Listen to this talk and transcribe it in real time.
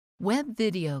Web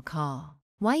video call.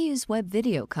 Why use web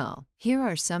video call? Here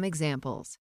are some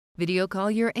examples. Video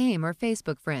call your AIM or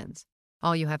Facebook friends.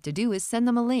 All you have to do is send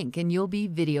them a link and you'll be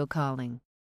video calling.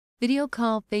 Video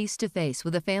call face-to-face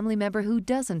with a family member who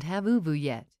doesn't have ooVoo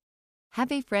yet.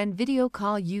 Have a friend video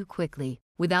call you quickly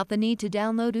without the need to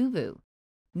download ooVoo.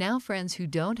 Now friends who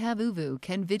don't have ooVoo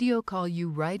can video call you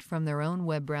right from their own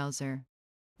web browser.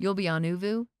 You'll be on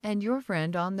ooVoo and your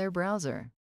friend on their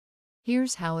browser.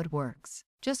 Here's how it works.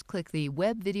 Just click the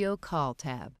Web Video Call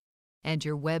tab, and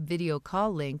your web video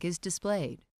call link is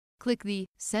displayed. Click the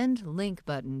Send Link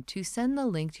button to send the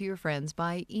link to your friends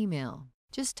by email.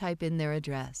 Just type in their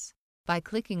address. By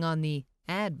clicking on the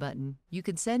Add button, you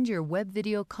can send your web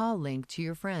video call link to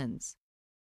your friends.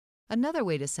 Another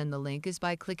way to send the link is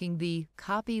by clicking the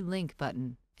Copy Link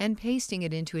button and pasting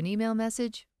it into an email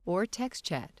message or text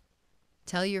chat.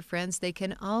 Tell your friends they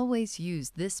can always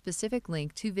use this specific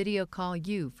link to video call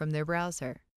you from their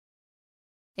browser.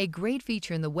 A great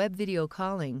feature in the web video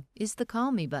calling is the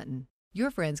Call Me button.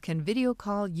 Your friends can video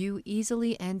call you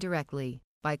easily and directly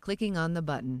by clicking on the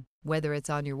button, whether it's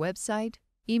on your website,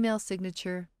 email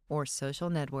signature, or social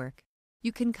network.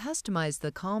 You can customize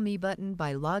the Call Me button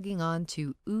by logging on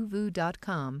to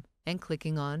oovoo.com and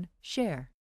clicking on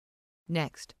Share.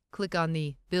 Next, click on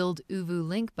the Build ooVoo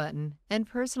Link button and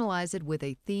personalize it with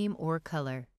a theme or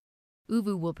color.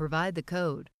 ooVoo will provide the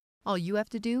code. All you have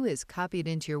to do is copy it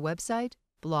into your website,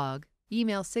 blog,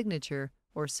 email signature,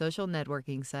 or social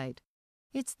networking site.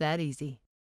 It's that easy.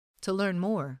 To learn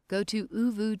more, go to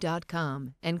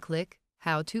oovoo.com and click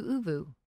How to ooVoo.